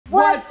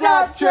What's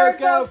up,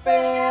 Churco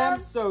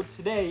fam? So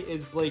today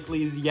is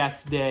Blakeley's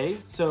yes day.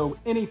 So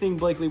anything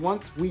Blakeley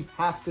wants, we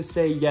have to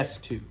say yes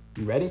to.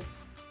 You ready?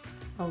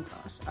 Oh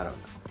gosh, I don't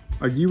know.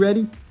 Are you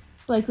ready?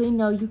 Blakeley,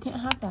 no, you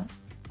can't have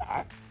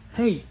that.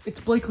 Hey, it's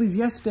Blakeley's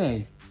yes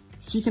day.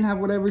 She can have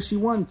whatever she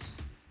wants,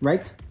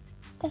 right?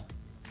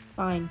 Yes.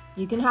 Fine,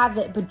 you can have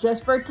it, but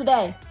just for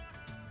today.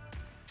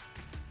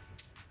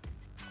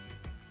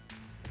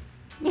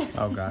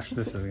 Oh gosh,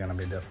 this is gonna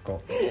be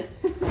difficult.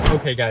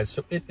 Okay guys,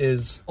 so it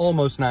is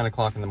almost 9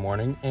 o'clock in the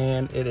morning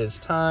and it is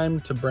time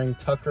to bring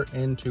Tucker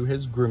into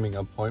his grooming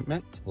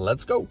appointment.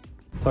 Let's go.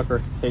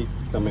 Tucker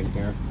hates coming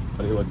here,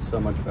 but he looks so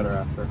much better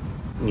after.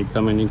 And you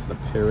come in, you can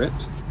appear it.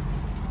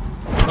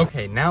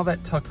 Okay, now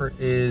that Tucker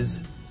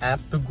is at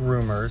the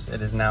groomers,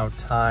 it is now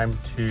time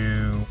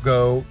to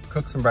go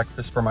cook some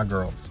breakfast for my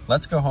girls.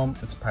 Let's go home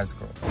and surprise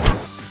the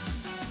girls.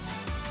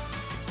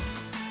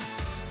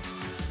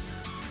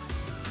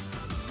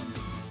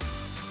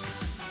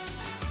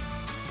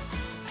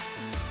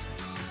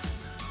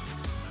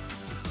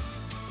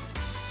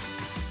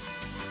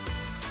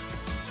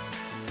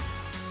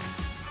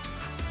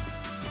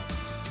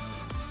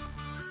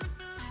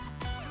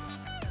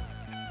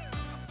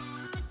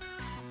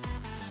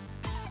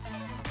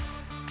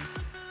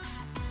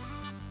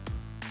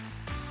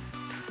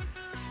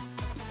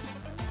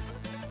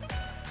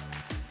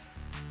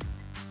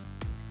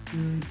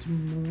 Good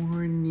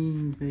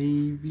morning,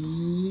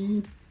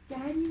 baby.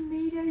 Daddy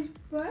made us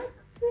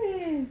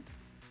breakfast.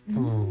 Oh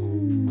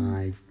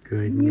my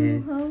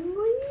goodness. You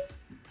hungry?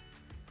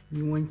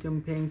 You want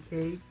some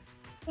pancakes?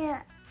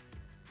 Yeah,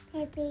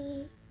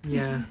 baby.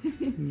 Yeah,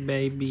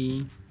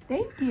 baby.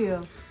 Thank you.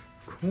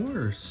 Of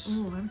course.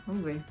 Oh, I'm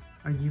hungry.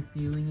 Are you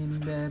feeling any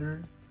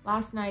better?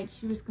 Last night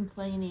she was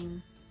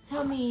complaining,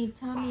 tummy,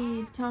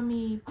 tummy,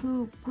 tummy,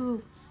 poop,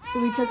 poop.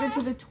 So we took her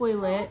to the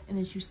toilet and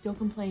then she was still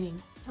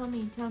complaining,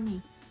 tummy,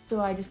 tummy. So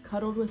I just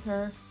cuddled with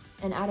her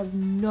and out of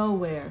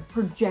nowhere,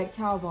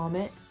 projectile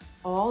vomit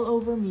all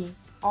over me,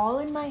 all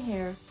in my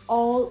hair,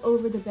 all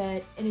over the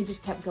bed, and it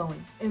just kept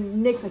going.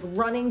 And Nick's like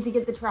running to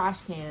get the trash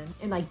can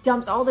and like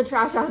dumps all the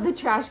trash out of the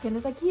trash can.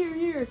 It's like, here,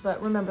 here.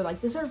 But remember,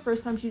 like this is her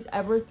first time she's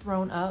ever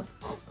thrown up,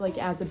 like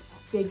as a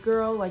big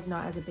girl, like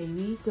not as a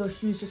baby. So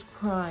she was just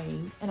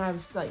crying and I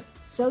was like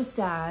so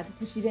sad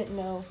because she didn't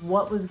know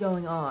what was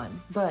going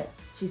on. But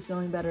she's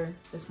feeling better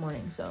this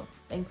morning. So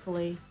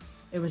thankfully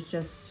it was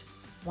just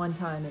one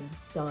time and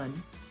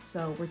done.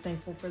 So we're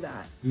thankful for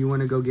that. Do you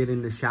want to go get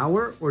in the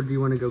shower or do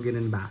you want to go get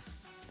in the bath?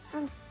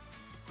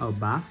 Oh,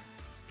 bath?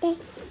 Yes.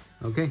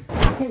 Okay.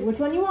 Okay, which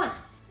one you want?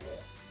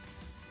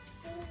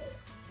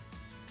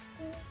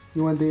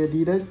 You want the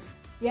Adidas?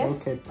 Yes.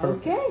 Okay,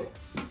 perfect. Okay.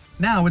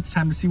 Now it's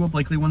time to see what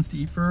Blakeley wants to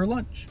eat for her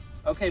lunch.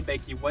 Okay,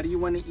 Becky, what do you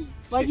want to eat?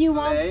 What do you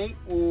want?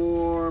 Chick-fil-A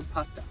or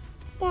pasta?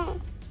 Yes.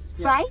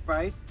 Fries? Yeah,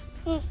 fries?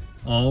 Yes.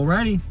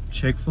 Alrighty,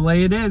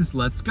 Chick-fil-A it is.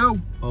 Let's go.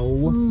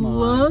 Oh my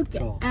Look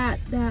gosh. at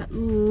that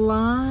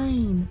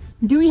line.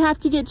 Do we have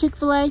to get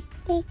Chick-fil-A?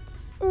 Yes.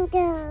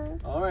 No.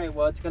 Alright,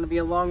 well, it's going to be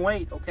a long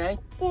wait, okay?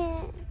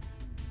 Yeah.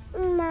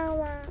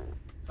 Mama.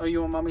 Oh, you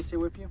want mommy to sit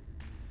with you?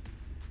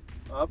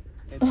 Oh,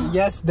 it's a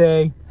yes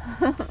day.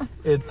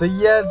 It's a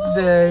yes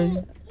day.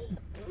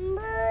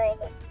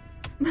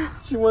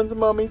 She wants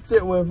mommy to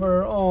sit with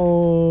her.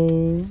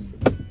 Oh.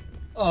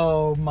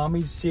 Oh,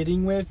 mommy's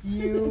sitting with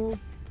you.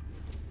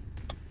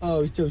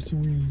 Oh, so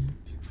sweet.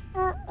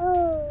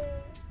 Uh-oh.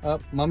 Oh,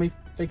 mommy,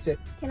 fix it.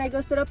 Can I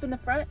go sit up in the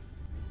front?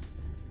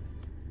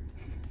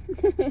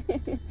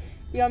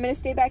 You want me to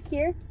stay back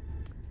here?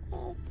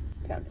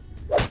 Come.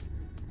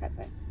 High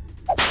five.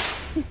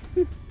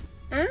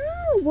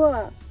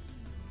 Ow!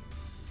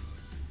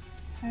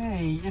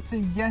 Hey, it's a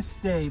yes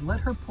day. Let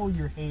her pull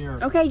your hair.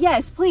 Okay,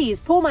 yes, please,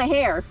 pull my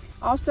hair.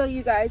 Also,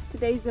 you guys,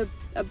 today's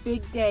a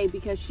big day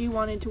because she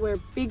wanted to wear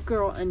big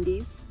girl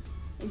undies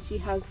and she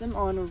has them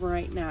on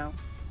right now.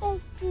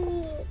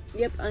 Baby.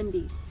 Yep,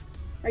 undies.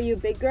 Are you a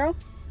big girl?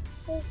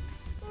 Yes.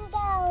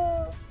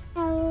 No.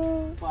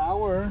 No.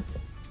 Flower.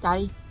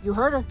 Daddy, you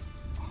heard her.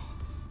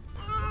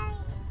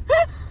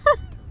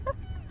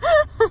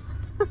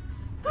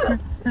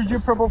 Here's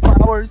your purple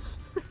flowers.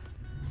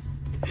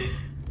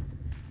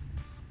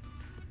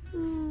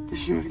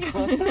 She wanna go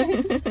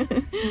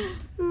outside?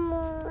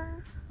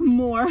 More.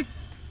 More.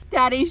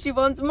 Daddy, she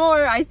wants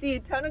more. I see a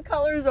ton of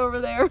colors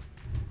over there.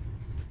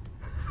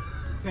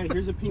 Okay,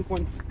 here's a pink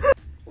one.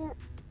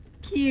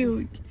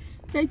 Cute.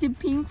 That's a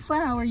pink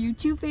flower, your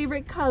two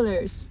favorite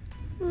colors.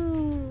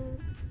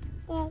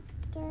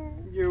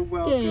 You're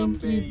welcome,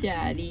 Thank you,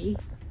 Daddy.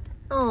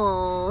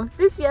 Oh,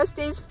 this yes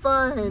day's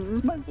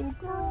fun. My little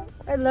girl.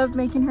 I love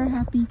making her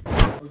happy.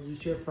 Oh, you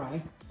should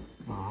fry.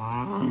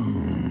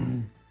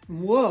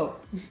 Whoa.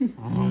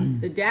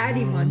 The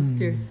daddy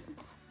monster.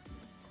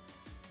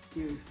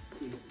 Dear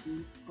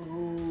sissy.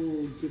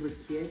 Oh, give her a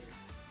kiss.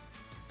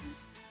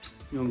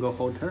 You wanna go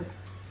hold her?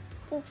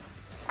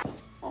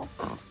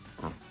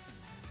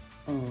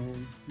 Oh,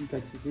 you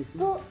got your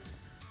sissy?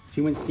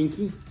 She went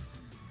stinky?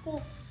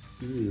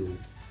 Ew.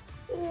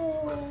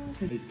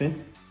 Hey,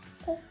 spin.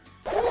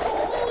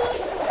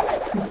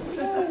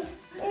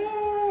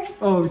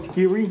 Oh,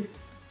 scary.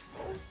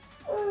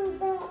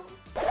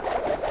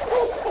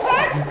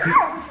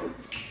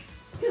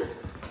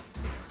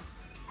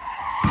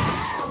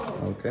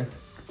 Okay.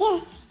 Yes.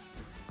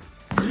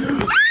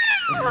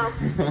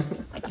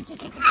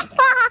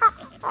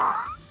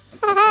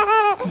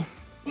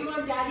 You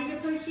want Daddy to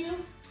push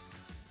you?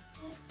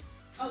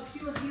 Oh,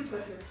 she wants you to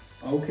push her.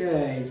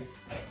 Okay.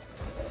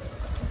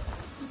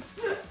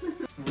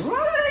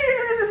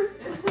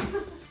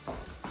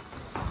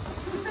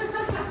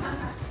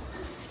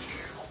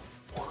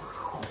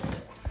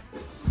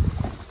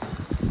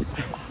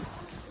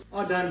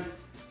 All done.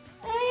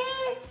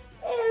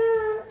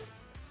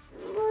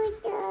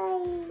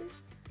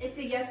 It's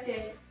a yes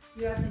day.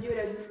 You have to do it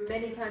as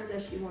many times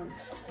as she wants.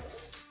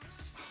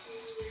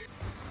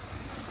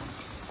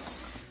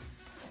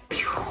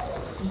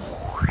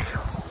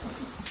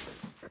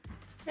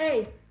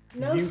 Hey,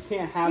 no. You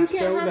can't have soda. You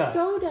can't have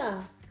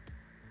soda.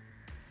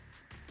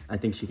 I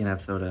think she can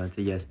have soda. It's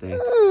a yes day.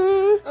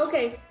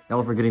 Okay. Y'all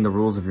are forgetting the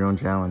rules of your own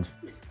challenge.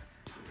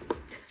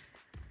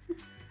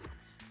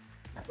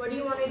 What do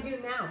you want to do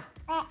now?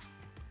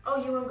 Oh,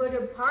 you want to go to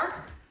the park?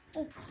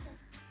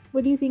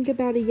 What do you think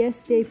about a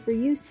yes day for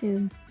you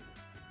soon?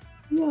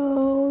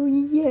 Yo,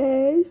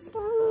 yes.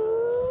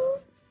 Oh.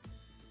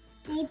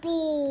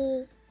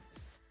 Baby.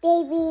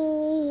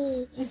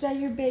 Baby. Is that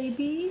your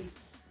baby?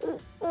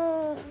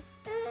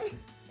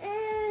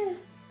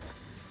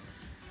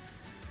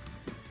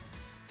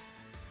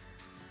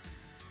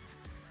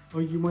 Oh,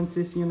 you want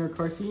Sissy in her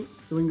car seat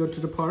so we can go to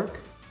the park?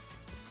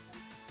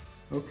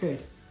 Okay.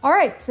 All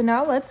right, so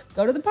now let's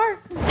go to the park.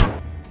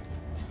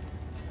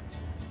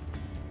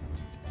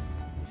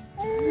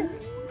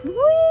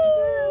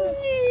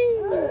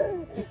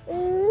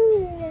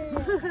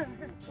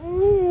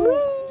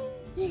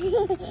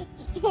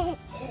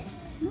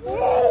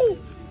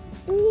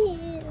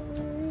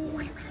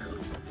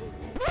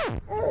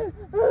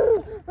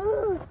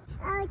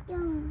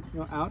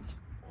 You're out?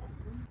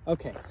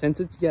 Okay, since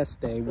it's yes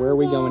day, where are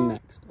we going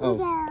next? Oh,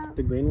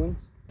 the green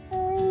ones?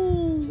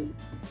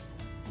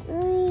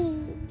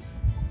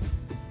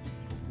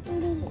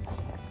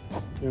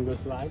 You wanna go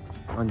slide?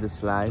 On the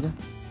slide.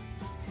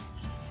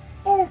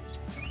 You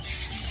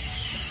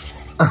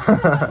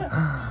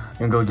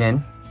wanna go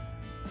again?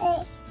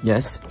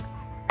 Yes.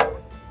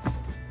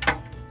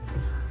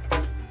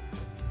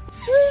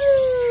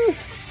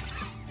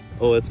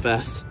 Oh, it's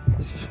fast.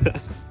 It's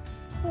fast.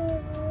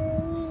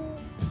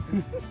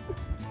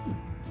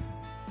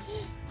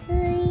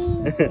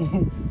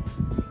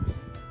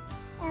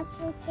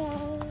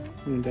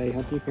 Daddy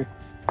help you here.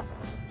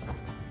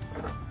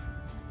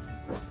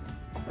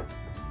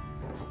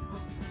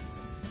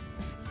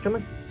 Come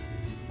on.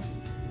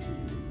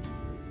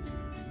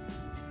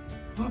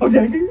 Oh,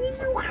 Daddy.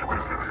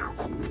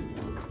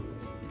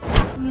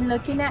 You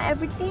looking at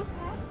everything?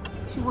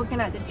 She's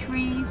looking at the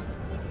trees.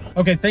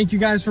 Okay, thank you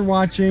guys for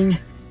watching.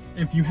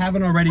 If you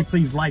haven't already,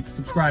 please like,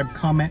 subscribe,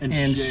 comment,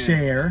 and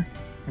share.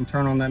 And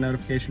turn on that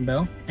notification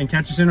bell. And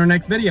catch us in our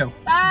next video.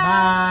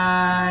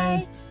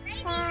 Bye. Bye.